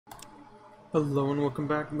Hello and welcome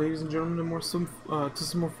back, ladies and gentlemen, to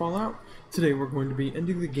some more Fallout. Today we're going to be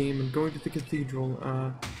ending the game and going to the cathedral.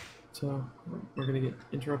 So we're going to get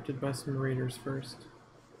interrupted by some raiders first.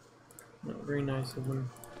 Not very nice of them.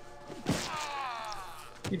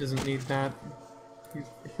 He doesn't need that.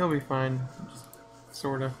 He'll be fine, just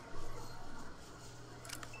sorta.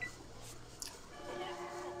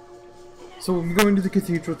 So we're going to the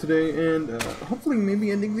cathedral today and hopefully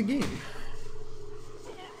maybe ending the game.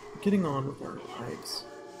 Getting on with our lives.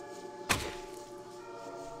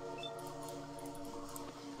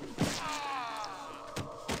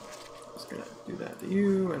 Just gonna do that to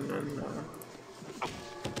you, and then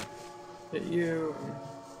hit you.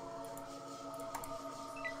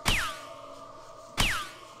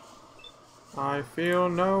 I feel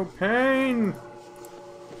no pain.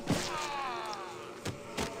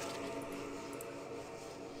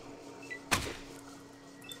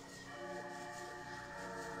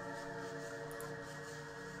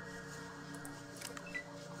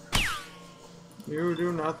 You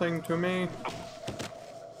do nothing to me.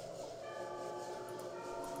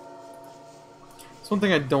 It's one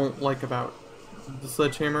thing I don't like about the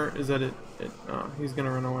sledgehammer is that he's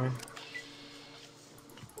gonna run away.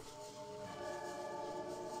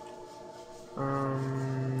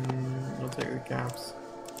 I'll take the caps.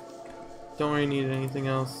 Don't really need anything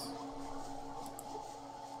else.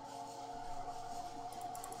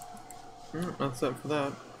 That's it for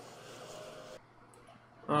that.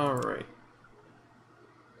 Alright.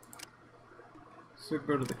 So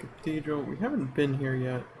go to the cathedral. We haven't been here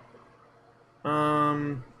yet.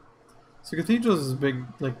 So cathedrals is a big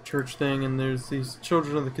like church thing, and there's these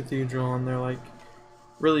children of the cathedral, and they're like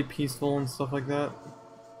really peaceful and stuff like that.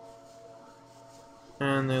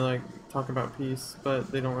 And they like talk about peace, but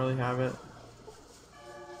they don't really have it.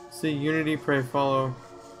 See, unity, pray, follow.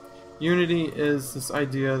 Unity is this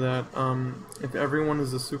idea that if everyone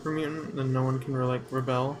is a super mutant, then no one can like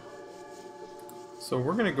rebel. So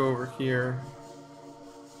we're gonna go over here.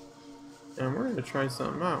 And we're going to try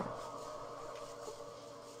something out.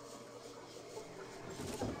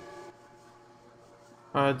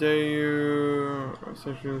 Dare you,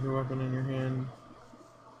 especially with a weapon in your hand.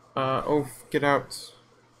 Oath, get out.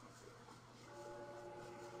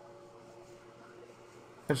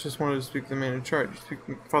 I just wanted to speak to the man in charge. Speak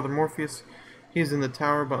to Father Morpheus. He's in the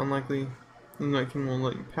tower, but unlikely the Nightkin won't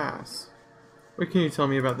let you pass. What can you tell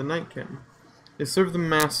me about the Nightkin? They serve the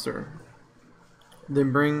Master. They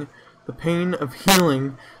bring the pain of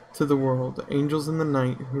healing to the world, angels in the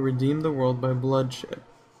night who redeem the world by bloodshed.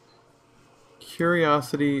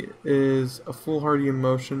 Curiosity is a foolhardy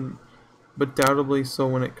emotion, but doubtably so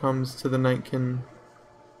when it comes to the Nightkin.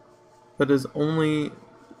 That is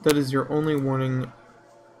your only warning.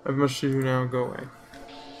 I've much to do now. Go away.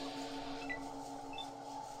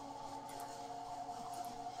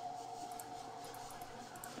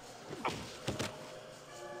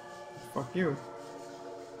 Fuck you.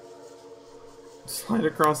 Slide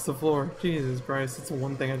across the floor. Jesus Christ, that's the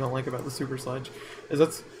one thing I don't like about the super sledge.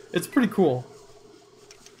 It's pretty cool.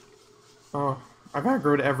 Oh, I've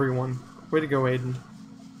aggroed everyone. Way to go, Aiden.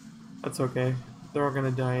 That's okay. They're all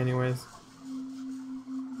gonna die anyways.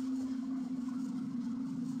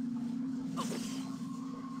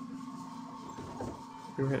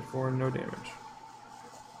 You hit for no damage.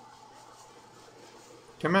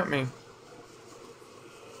 Come at me.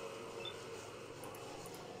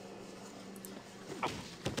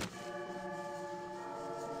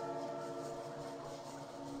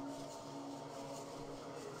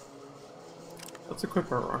 Let's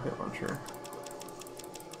equip our rocket launcher.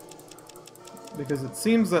 Because it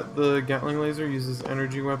seems that the Gatling laser uses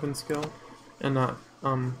energy weapon skill and not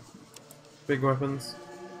big weapons.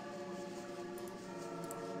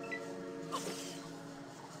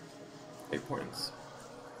 Eight points.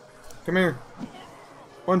 Come here.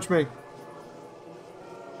 Punch me.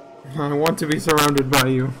 I want to be surrounded by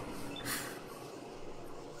you.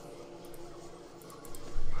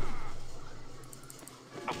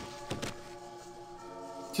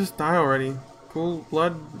 Just die already. Cool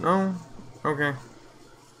blood? No? Okay.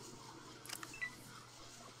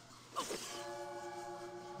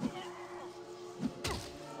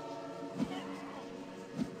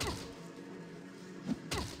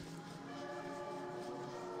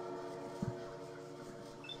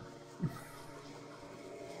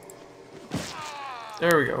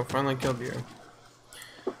 There we go. Finally killed you.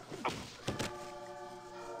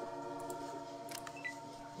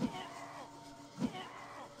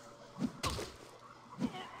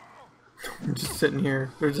 I'm just sitting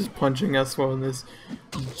here. They're just punching us while in this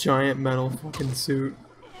giant metal fucking suit.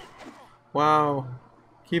 Wow.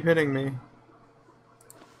 Keep hitting me.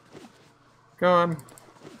 Go on.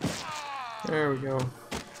 There we go.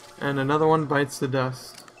 And another one bites the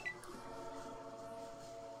dust.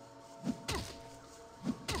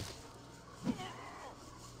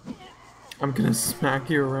 I'm gonna smack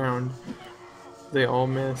you around. They all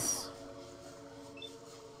miss.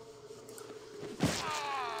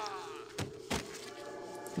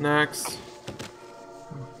 Next.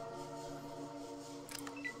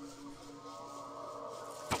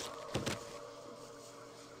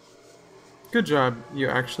 Good job, you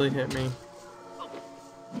actually hit me.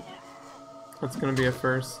 That's gonna be a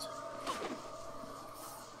first.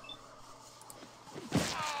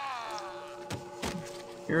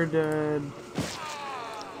 You're dead.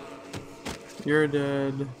 You're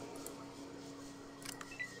dead.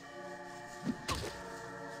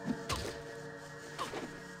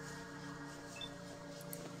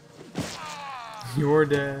 You're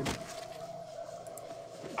dead.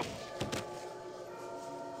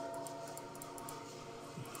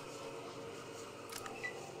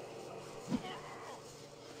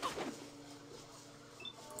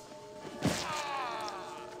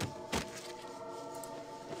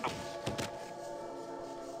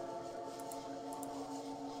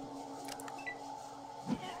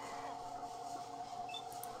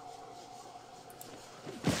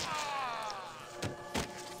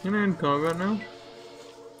 Can I in combat now?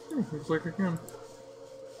 Oh, looks like I can.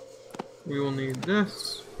 We will need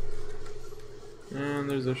this. And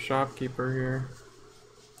there's a shopkeeper here.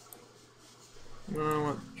 No, I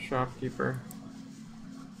want shopkeeper.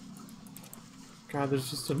 God, there's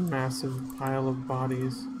just a massive pile of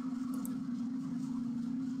bodies.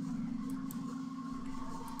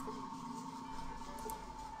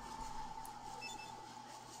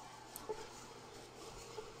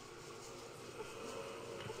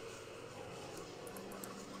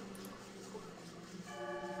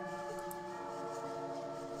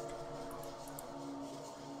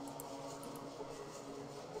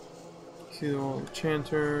 See the old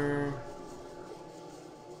enchanter.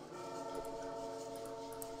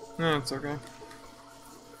 No, it's okay.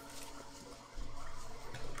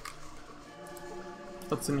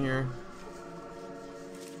 What's in here?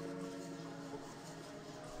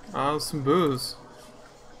 Ah, some booze.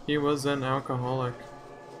 He was an alcoholic.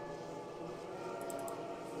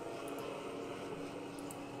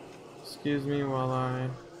 Excuse me while I...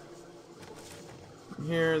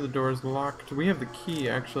 Here, the door's locked. We have the key,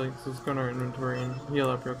 actually, so let's go in our inventory and heal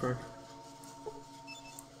up real quick.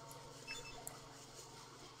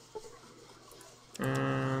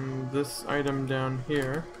 And this item down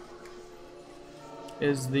here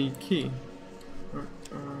is the key.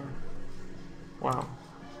 Wow.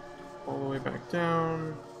 All the way back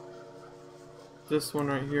down. This one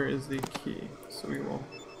right here is the key, so we will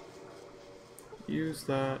use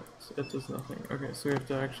that. It does nothing. Okay, so we have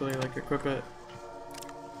to actually, like, equip it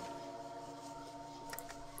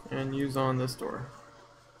and use on this door.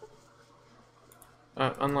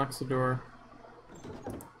 Unlocks the door.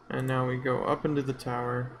 And now we go up into the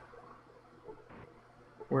tower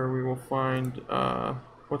where we will find,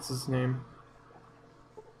 what's his name?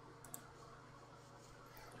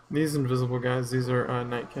 These invisible guys, these are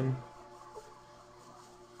Nightkin.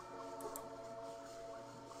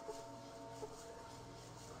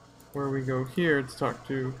 Where we go here to talk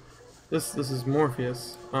to this is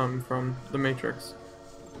Morpheus from the Matrix.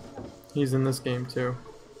 He's in this game too.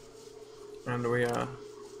 And we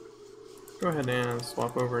go ahead and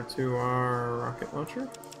swap over to our rocket launcher.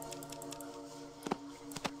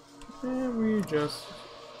 And we just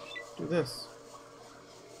do this.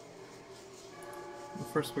 But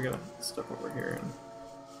first we gotta step over here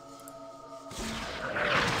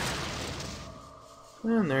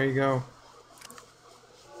and there you go.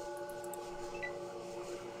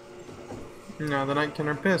 Now the Nightkin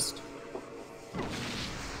are pissed.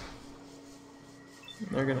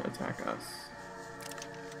 They're gonna attack us.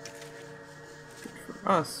 Good for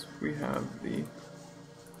us, we have the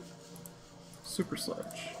super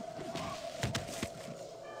sledge.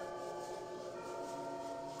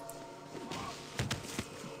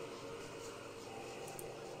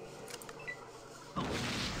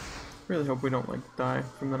 Really hope we don't like die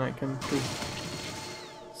from the Nightkin, because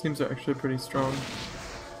seems they're actually pretty strong.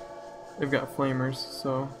 They've got flamers,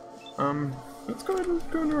 so let's go ahead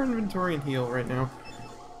and go into our inventory and heal right now.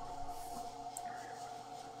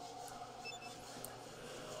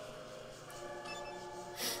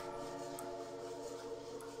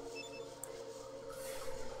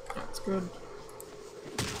 That's good.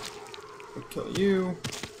 We'll kill you.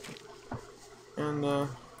 And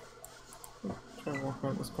try and walk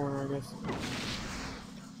around this corner, I guess.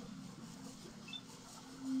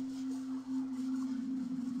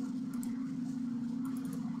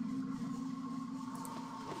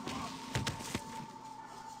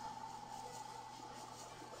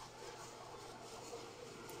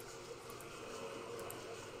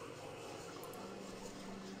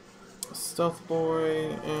 Stealth boy,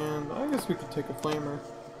 and I guess we could take a flamer.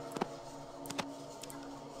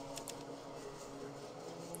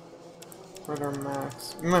 At our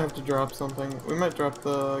max. We might have to drop something. We might drop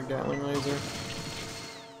the Gatling laser.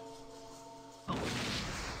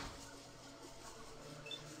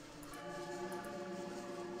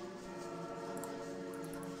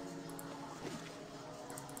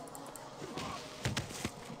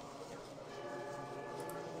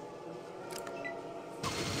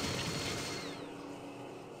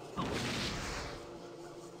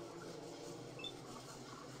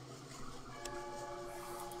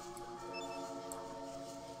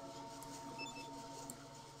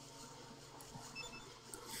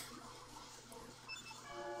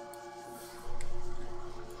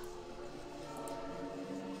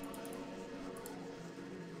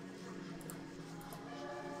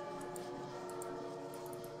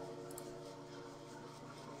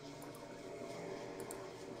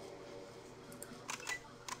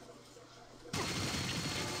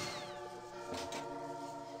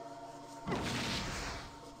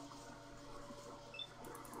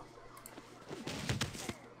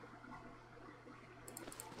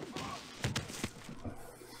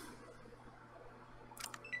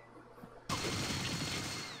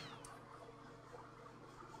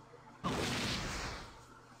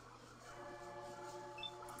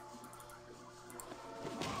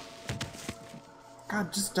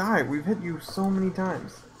 God, just die. We've hit you so many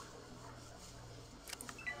times.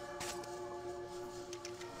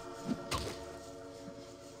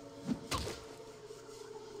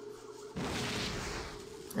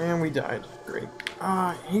 And we died. Great.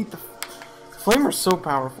 Ah, I hate the flamer's so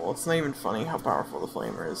powerful. It's not even funny how powerful the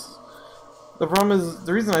flamer is. The problem is,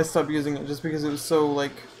 the reason I stopped using it just because it was so,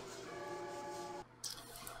 like,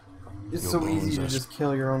 it's so easy to just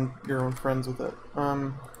kill your own friends with it.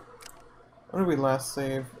 When did we last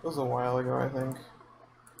save? It was a while ago, I think.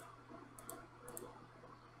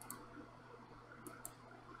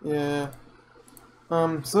 Yeah.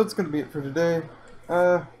 So that's gonna be it for today.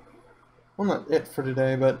 Well, not it for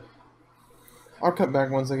today, but I'll cut back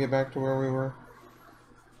once I get back to where we were.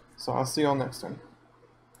 So I'll see y'all next time.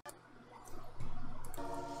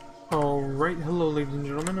 Alright, hello ladies and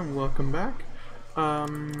gentlemen, and welcome back.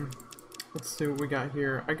 Let's see what we got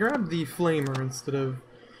here. I grabbed the flamer instead of...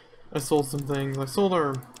 I sold some things. I sold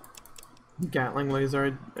our Gatling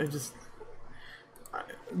laser.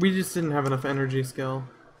 We just didn't have enough energy skill.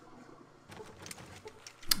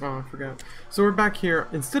 Oh, I forgot. So we're back here.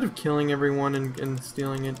 Instead of killing everyone and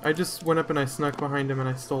stealing it, I just went up and I snuck behind him and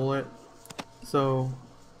I stole it. So,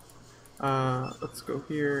 let's go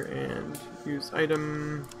here and use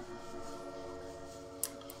item.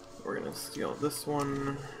 We're gonna steal this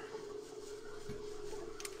one.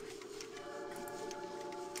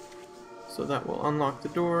 So that will unlock the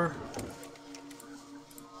door.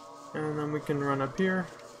 And then we can run up here.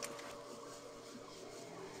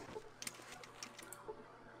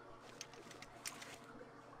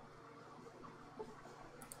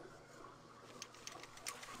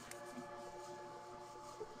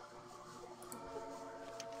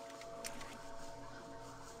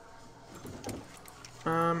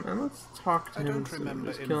 And let's talk to him. I don't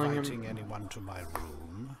remember inviting anyone to my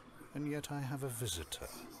room, and yet I have a visitor.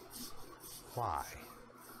 Why?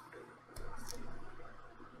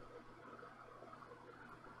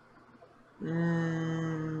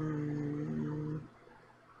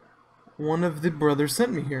 One of the brothers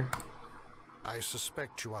sent me here. I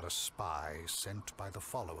suspect you are a spy sent by the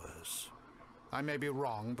followers. I may be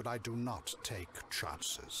wrong, but I do not take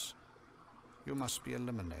chances. You must be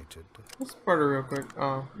eliminated. Let's barter real quick.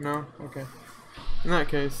 Oh, no? Okay. In that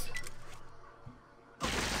case.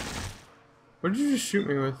 What did you just shoot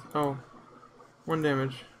me with? Oh. 1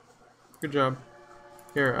 damage. Good job.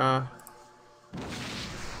 Here,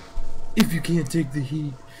 if you can't take the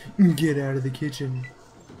heat, get out of the kitchen.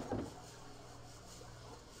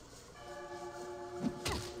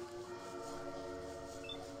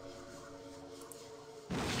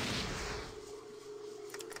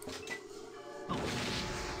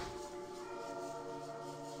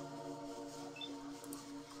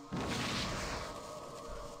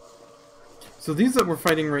 So these that we're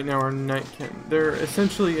fighting right now are Nightkin. They're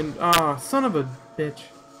essentially in... Ah, son of a bitch.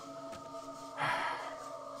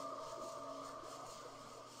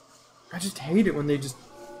 I just hate it when they just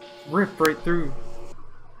rip right through.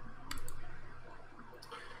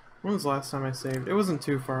 When was the last time I saved? It wasn't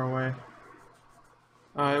too far away.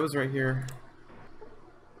 It was right here.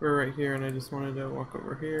 We were right here and I just wanted to walk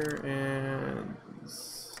over here and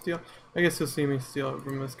steal. I guess you'll see me steal it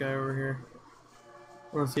from this guy over here.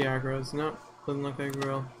 Unless he aggroes. Nope. Doesn't look like he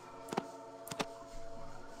will.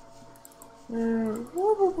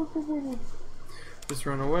 Just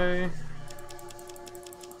run away.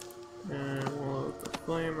 And we'll load the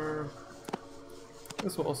flamer.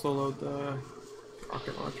 This will also load the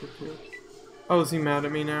rocket launcher too. Oh, is he mad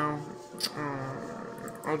at me now?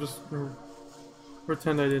 I'll just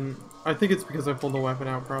pretend I didn't. I think it's because I pulled the weapon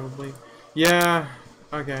out, probably. Yeah.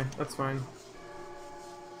 Okay, that's fine.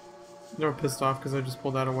 They're pissed off because I just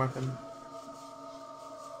pulled out a weapon.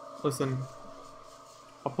 Listen.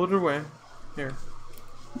 I'll put it away. Here.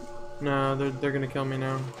 No, they're gonna kill me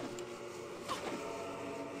now.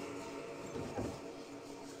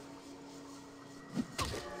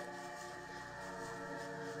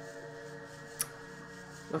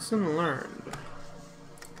 Lesson learned.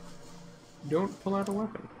 Don't pull out a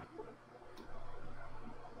weapon.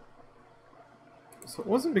 So it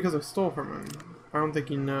wasn't because I stole from him. I don't think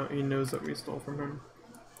he knows that we stole from him.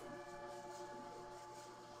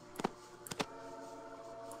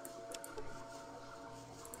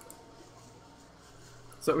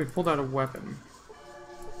 It's that we pulled out a weapon.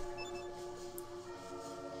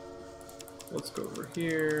 Let's go over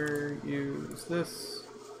here, use this.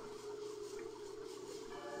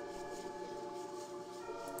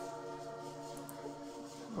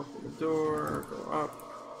 Open the door, go up.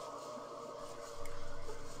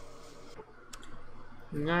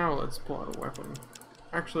 Now let's pull out a weapon.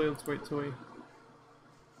 Actually, let's wait till we...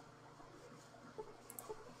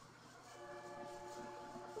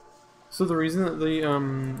 So the reason that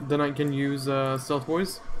the Night can use Stealth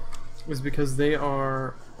Boys is because they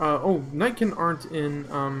are... oh, Nightkin aren't in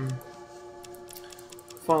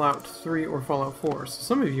Fallout 3 or Fallout 4, so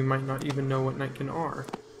some of you might not even know what Nightkin are.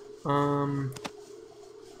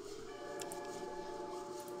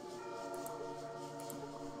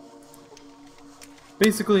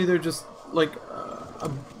 Basically, they're just like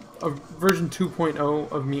a version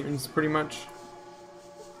 2.0 of mutants, pretty much.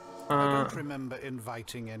 I don't remember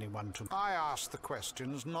inviting anyone to... I asked the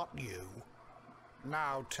questions, not you.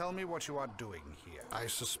 Now, tell me what you are doing here. I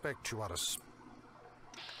suspect you are a...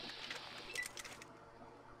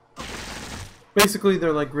 Basically,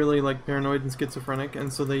 they're like really like paranoid and schizophrenic,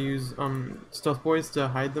 and so they use Stealth Boys to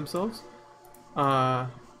hide themselves.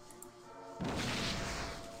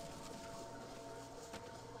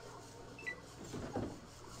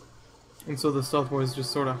 And so the Stealth Boys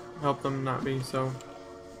just sort of help them not be so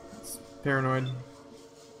paranoid.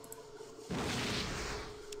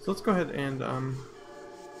 So let's go ahead and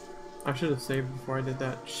I should have saved before I did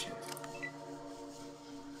that. Shit.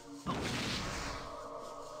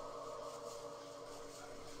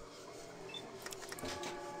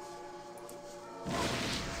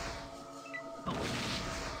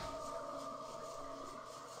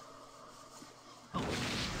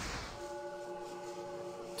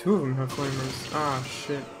 Two of them have flamers. Ah,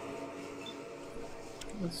 shit.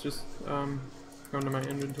 Let's just go into my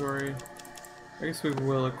inventory. I guess we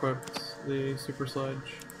will equip the super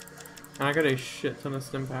sledge. And I got a shit ton of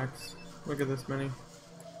stim packs. Look at this many.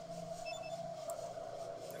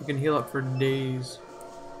 We can heal up for days,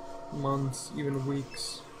 months, even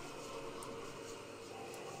weeks.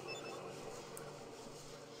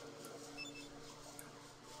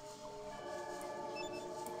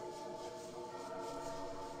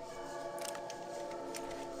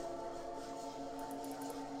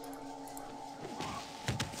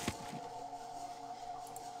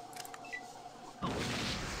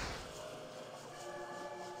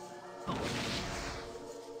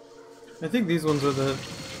 I think these ones are the...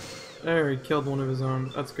 There, he killed one of his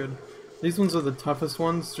own. That's good. These ones are the toughest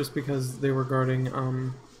ones, just because they were guarding,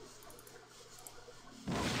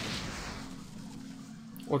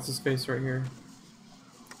 what's his face right here?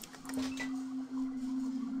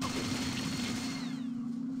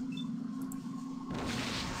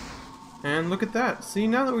 And look at that! See,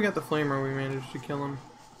 now that we got the flamer, we managed to kill him.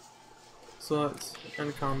 So let's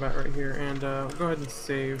end combat right here, and we'll go ahead and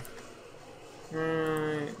save.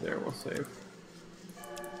 Right there, we'll save.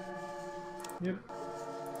 Yep.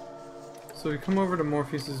 So we come over to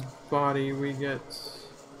Morpheus's body, we get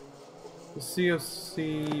the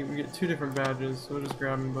COC, we get two different badges, so we'll just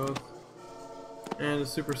grab them both. And a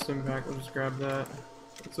super stim pack, we'll just grab that.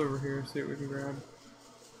 It's over here, see what we can grab.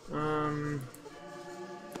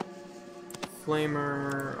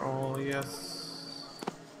 Flamer, all yes.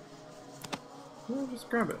 We'll just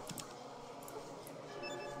grab it.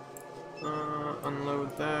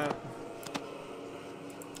 Unload that.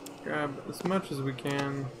 Grab as much as we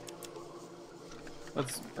can.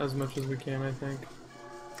 That's as much as we can, I think.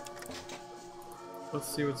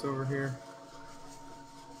 Let's see what's over here.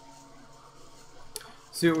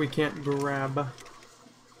 See what we can't grab.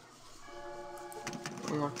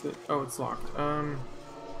 Unlock it. Oh, it's locked. I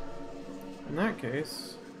In that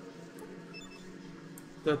case...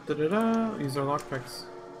 Da-da-da-da! These are lockpicks.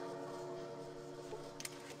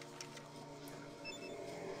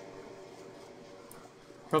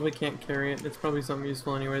 Probably can't carry it. It's probably something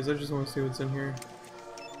useful anyways. I just want to see what's in here.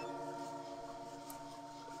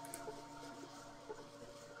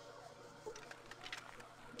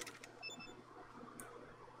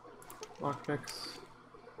 Lockpicks.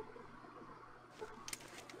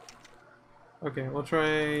 Okay, we'll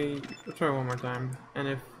try one more time. And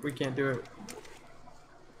if we can't do it,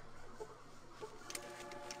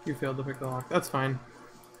 you failed to pick the lock. That's fine.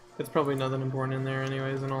 It's probably nothing important in there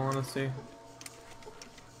anyways, in all honesty.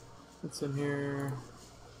 What's in here?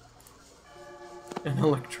 An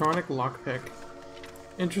electronic lockpick.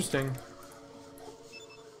 Interesting.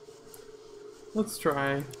 Let's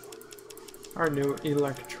try our new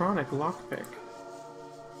electronic lockpick.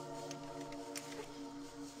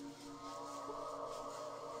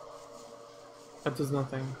 That does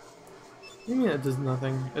nothing. What do you mean it does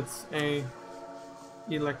nothing? It's a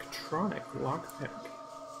electronic lockpick.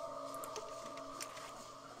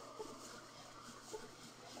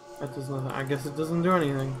 That does nothing. I guess it doesn't do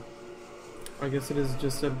anything. I guess it is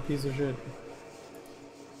just a piece of shit.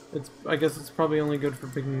 I guess it's probably only good for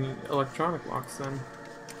picking electronic locks then.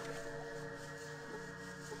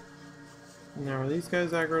 Now, are these guys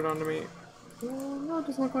aggroed onto me? Well, no, it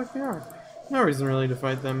doesn't look like they are. No reason really to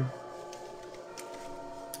fight them.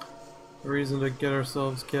 No reason to get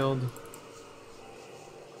ourselves killed.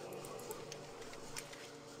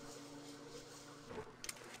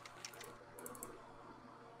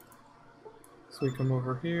 So we come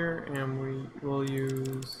over here and we will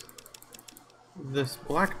use this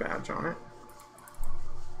black badge on it.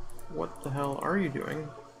 What the hell are you doing?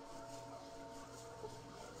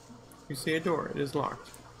 You see a door, it is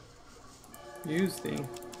locked. Use the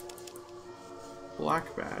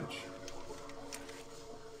black badge.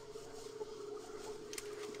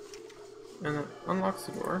 And it unlocks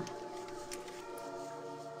the door.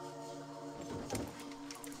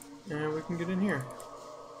 And we can get in here.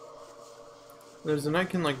 There's a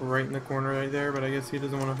Nightkin like right in the corner right there, but I guess he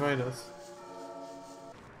doesn't want to fight us.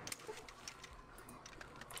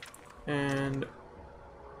 And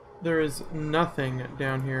there is nothing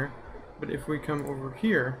down here, but if we come over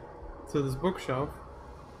here to this bookshelf,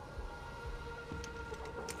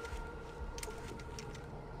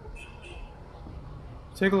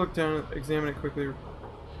 take a look down, examine it quickly,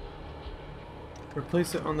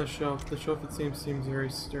 replace it on the shelf. The shelf, it seems very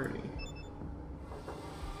sturdy.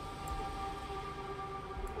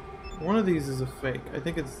 One of these is a fake. I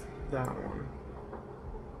think it's that one.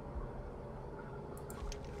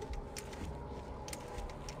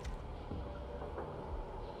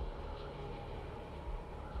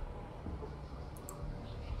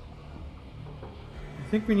 I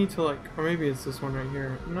think we need to like, or maybe it's this one right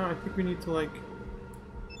here. No, I think we need to like,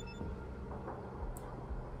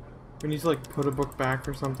 put a book back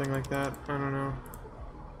or something like that. I don't know.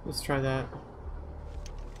 Let's try that.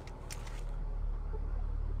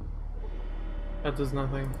 That does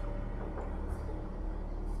nothing.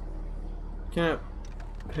 Can't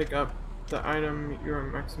pick up the item your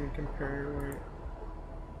maximum comparator weight.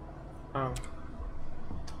 Oh.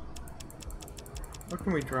 What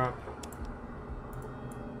can we drop?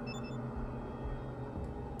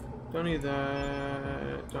 Don't need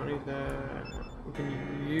that. Don't need that. We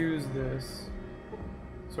can use this.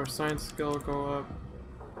 So our science skill will go up.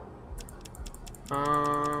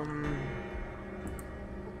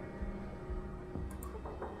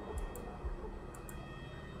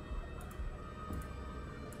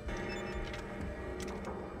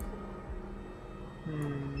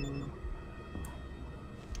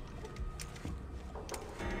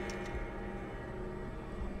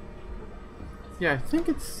 Yeah, I think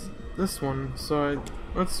it's this one, so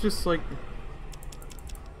let's just like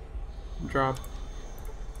drop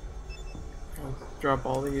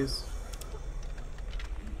all these.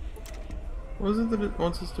 What is it that it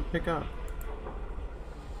wants us to pick up?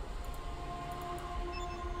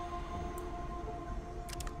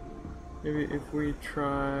 Maybe if we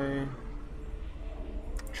try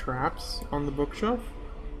traps on the bookshelf?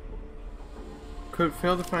 Could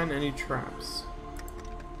fail to find any traps.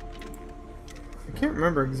 I can't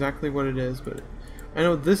remember exactly what it is, but I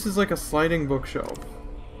know this is like a sliding bookshelf.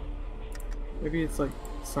 Maybe it's like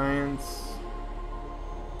science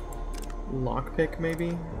lockpick,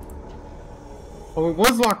 maybe? Oh, it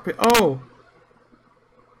was lockpick. Oh!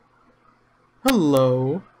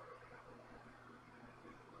 Hello!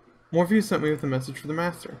 Morpheus sent me with a message for the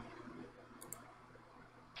master.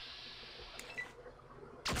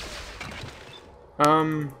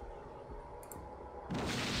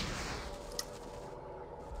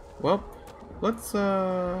 Well, let's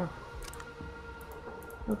go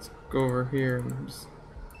over here and just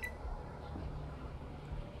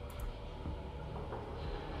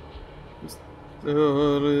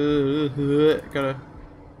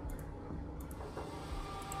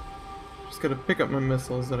gotta pick up my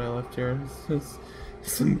missiles that I left here.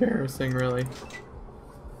 It's embarrassing, really.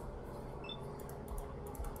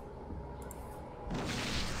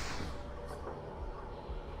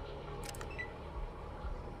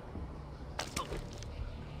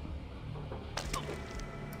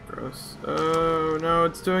 Gross. Oh no,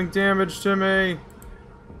 it's doing damage to me!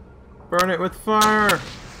 Burn it with fire!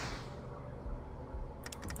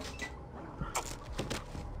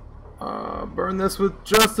 Burn this with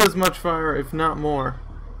just as much fire, if not more.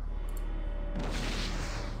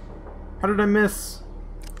 How did I miss?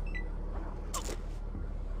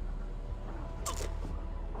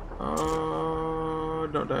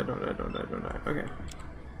 Don't die, don't die, don't die, don't die. Okay.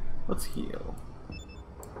 Let's heal.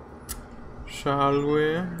 Shall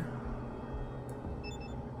we? Then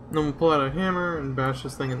we'll pull out a hammer and bash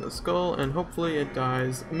this thing in the skull, and hopefully it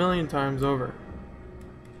dies a million times over.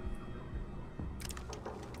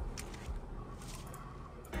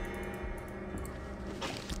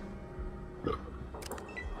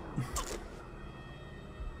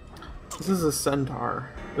 This is a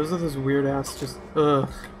centaur. Those are those weird ass just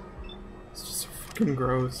ugh. It's just so fucking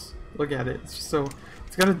gross. Look at it. It's just so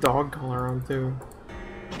it's got a dog collar on too.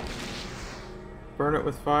 Burn it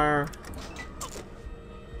with fire.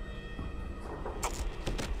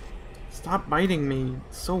 Stop biting me.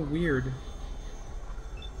 It's so weird.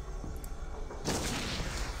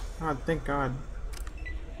 God, thank God.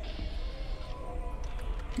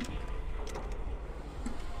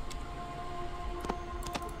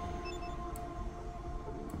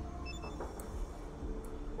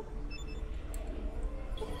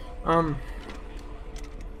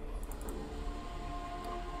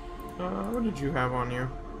 What did you have on you?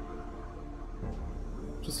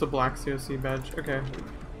 Just a black COC badge. Okay.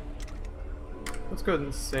 Let's go ahead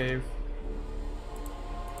and save.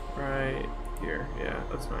 Right here. Yeah,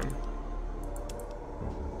 that's fine.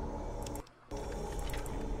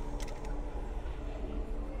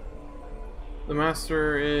 The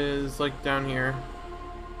master is like down here.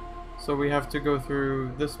 So we have to go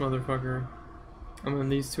through this motherfucker. And then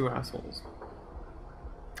these two assholes.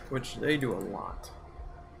 Which they do a lot.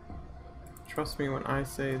 Trust me when I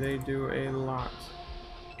say they do a lot.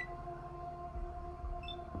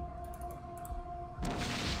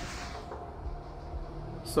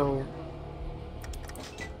 So,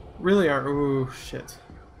 really are, ooh, shit.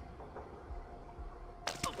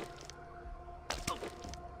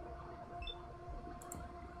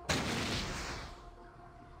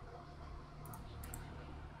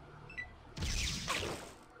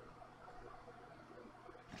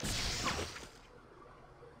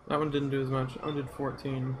 That one didn't do as much. I did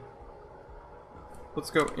 14. Let's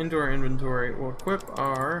go into our inventory. We'll equip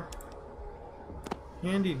our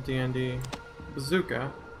handy dandy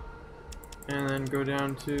bazooka and then go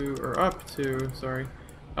down to, or up to, sorry,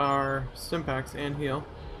 our stimpaks and heal.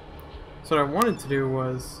 So what I wanted to do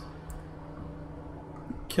was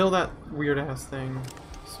kill that weird ass thing,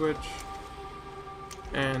 switch,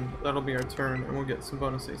 and that'll be our turn and we'll get some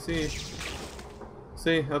bonus AC.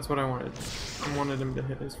 See, that's what I wanted. I wanted him to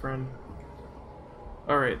hit his friend.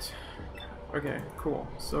 Alright. Okay, cool.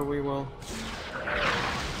 So we will...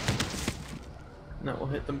 And that will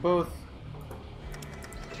hit them both.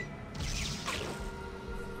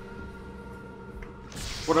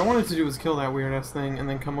 What I wanted to do was kill that weird ass thing and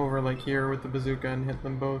then come over like here with the bazooka and hit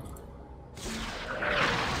them both.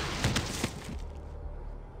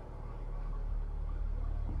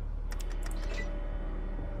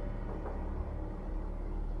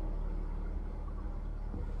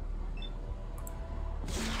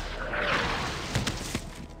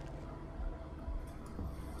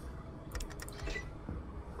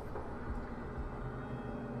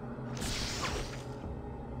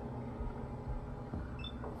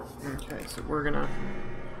 Okay, so we're gonna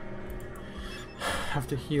have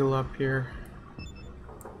to heal up here.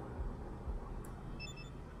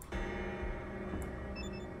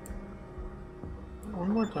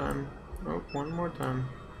 One more time. Oh, one more time.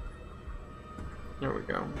 There we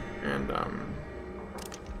go. And,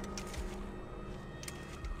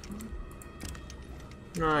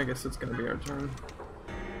 no, I guess it's gonna be our turn.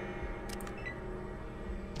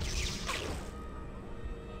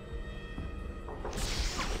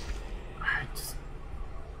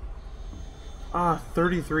 Ah,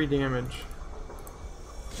 33 damage.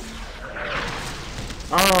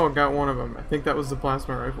 Oh, got one of them. I think that was the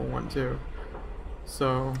plasma rifle one too.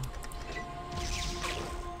 So,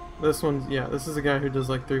 This one's, yeah, this is a guy who does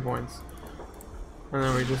like 3 points. And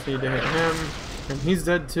then we just need to hit him. And he's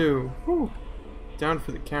dead too. Whew. Down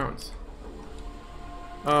for the count.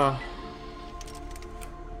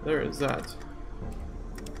 There is that.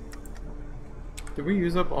 Did we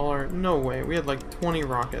use up all our... No way, we had like 20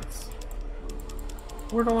 rockets.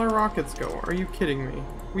 Where'd all our rockets go? Are you kidding me?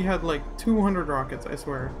 We had like 200 rockets, I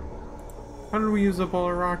swear. How did we use up all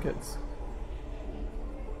our rockets?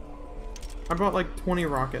 I bought like 20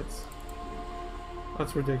 rockets.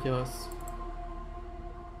 That's ridiculous.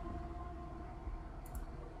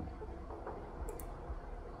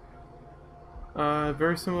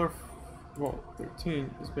 Very similar... Well,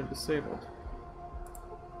 13 has been disabled.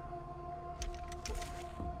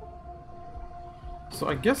 So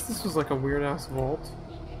I guess this was like a weird-ass vault.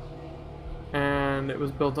 And it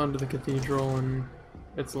was built under the cathedral and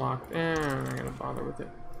it's locked. And I'm not gonna bother with it.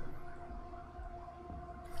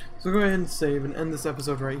 So go ahead and save and end this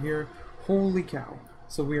episode right here. Holy cow.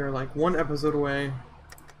 So we are like 1 episode away.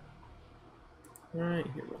 Right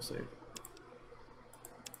here we'll save.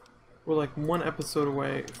 We're like 1 episode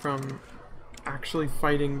away from actually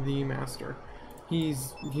fighting the master.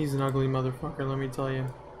 He's an ugly motherfucker, let me tell you.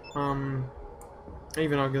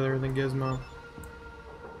 Even uglier than Gizmo.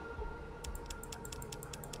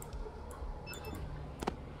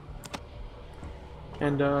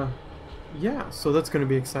 And yeah, so that's gonna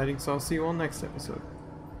be exciting, so I'll see you all next episode.